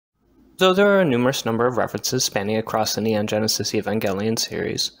Though there are a numerous number of references spanning across the Neon Genesis Evangelion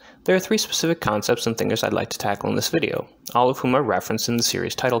series, there are three specific concepts and thinkers I'd like to tackle in this video, all of whom are referenced in the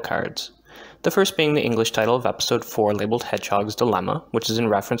series title cards. The first being the English title of Episode 4 labeled Hedgehog's Dilemma, which is in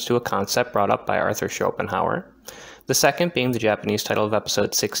reference to a concept brought up by Arthur Schopenhauer. The second being the Japanese title of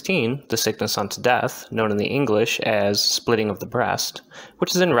Episode 16, The Sickness Unto Death, known in the English as Splitting of the Breast,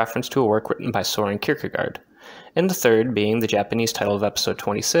 which is in reference to a work written by Soren Kierkegaard. And the third being the Japanese title of Episode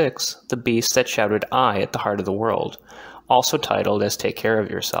 26, The Beast That Shouted I at the Heart of the World, also titled as Take Care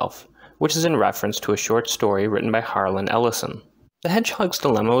of Yourself, which is in reference to a short story written by Harlan Ellison. The Hedgehog's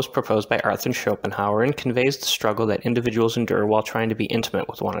Dilemma was proposed by Arthur Schopenhauer and conveys the struggle that individuals endure while trying to be intimate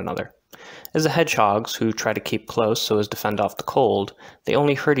with one another. As the hedgehogs, who try to keep close so as to fend off the cold, they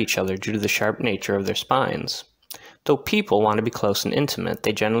only hurt each other due to the sharp nature of their spines. Though people want to be close and intimate,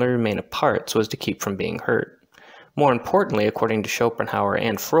 they generally remain apart so as to keep from being hurt. More importantly, according to Schopenhauer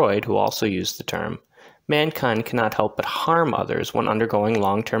and Freud, who also used the term, mankind cannot help but harm others when undergoing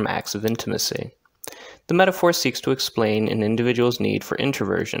long-term acts of intimacy. The metaphor seeks to explain an individual's need for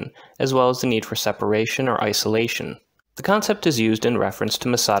introversion, as well as the need for separation or isolation. The concept is used in reference to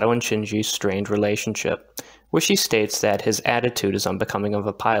Masato and Shinji's strained relationship, where she states that his attitude is unbecoming of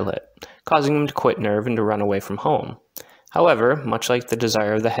a pilot, causing him to quit Nerve and to run away from home. However, much like the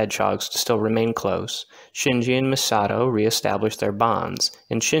desire of the hedgehogs to still remain close, Shinji and Masato re-establish their bonds,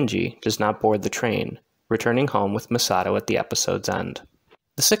 and Shinji does not board the train, returning home with Masato at the episode's end.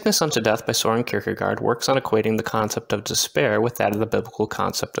 The Sickness Unto Death by Soren Kierkegaard works on equating the concept of despair with that of the biblical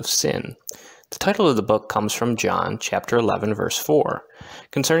concept of sin. The title of the book comes from John chapter 11 verse 4,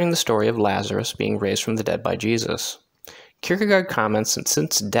 concerning the story of Lazarus being raised from the dead by Jesus. Kierkegaard comments that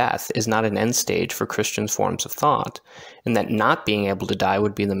since death is not an end stage for Christian forms of thought, and that not being able to die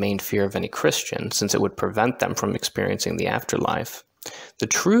would be the main fear of any Christian, since it would prevent them from experiencing the afterlife, the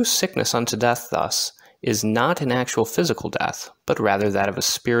true sickness unto death, thus, is not an actual physical death, but rather that of a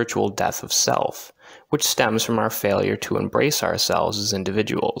spiritual death of self, which stems from our failure to embrace ourselves as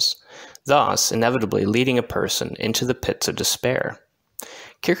individuals, thus inevitably leading a person into the pits of despair.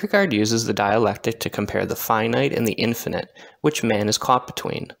 Kierkegaard uses the dialectic to compare the finite and the infinite, which man is caught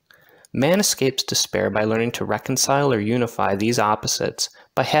between. Man escapes despair by learning to reconcile or unify these opposites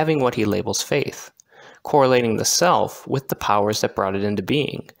by having what he labels faith, correlating the self with the powers that brought it into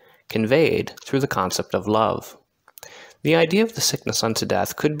being, conveyed through the concept of love. The idea of the sickness unto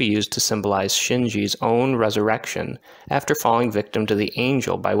death could be used to symbolize Shinji's own resurrection after falling victim to the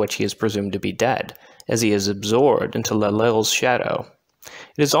angel by which he is presumed to be dead, as he is absorbed into Lelil's shadow.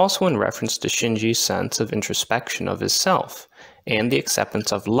 It is also in reference to Shinji's sense of introspection of his self, and the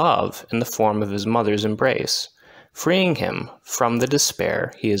acceptance of love in the form of his mother's embrace, freeing him from the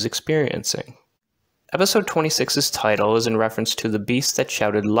despair he is experiencing. Episode 26's title is in reference to The Beast That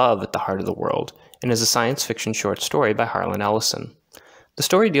Shouted Love at the Heart of the World, and is a science fiction short story by Harlan Ellison. The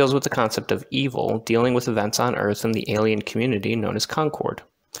story deals with the concept of evil, dealing with events on Earth and the alien community known as Concord.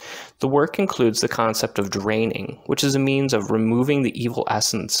 The work includes the concept of draining, which is a means of removing the evil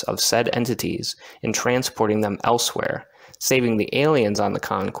essence of said entities and transporting them elsewhere, saving the aliens on the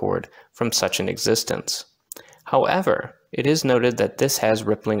Concord from such an existence. However, it is noted that this has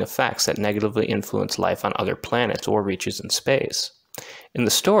rippling effects that negatively influence life on other planets or reaches in space. In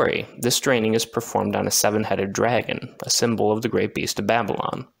the story, this draining is performed on a seven-headed dragon, a symbol of the great beast of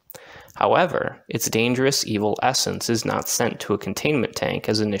Babylon. However, its dangerous evil essence is not sent to a containment tank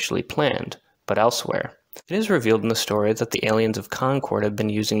as initially planned, but elsewhere. It is revealed in the story that the aliens of Concord have been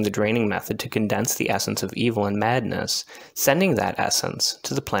using the draining method to condense the essence of evil and madness, sending that essence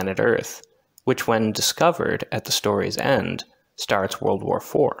to the planet Earth, which when discovered at the story's end, starts World War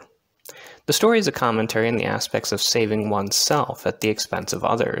IV. The story is a commentary on the aspects of saving oneself at the expense of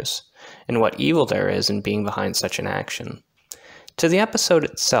others, and what evil there is in being behind such an action. To the episode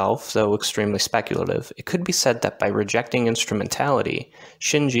itself, though extremely speculative, it could be said that by rejecting instrumentality,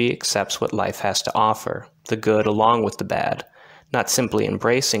 Shinji accepts what life has to offer, the good along with the bad, not simply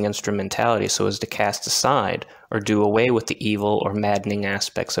embracing instrumentality so as to cast aside or do away with the evil or maddening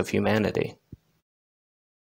aspects of humanity.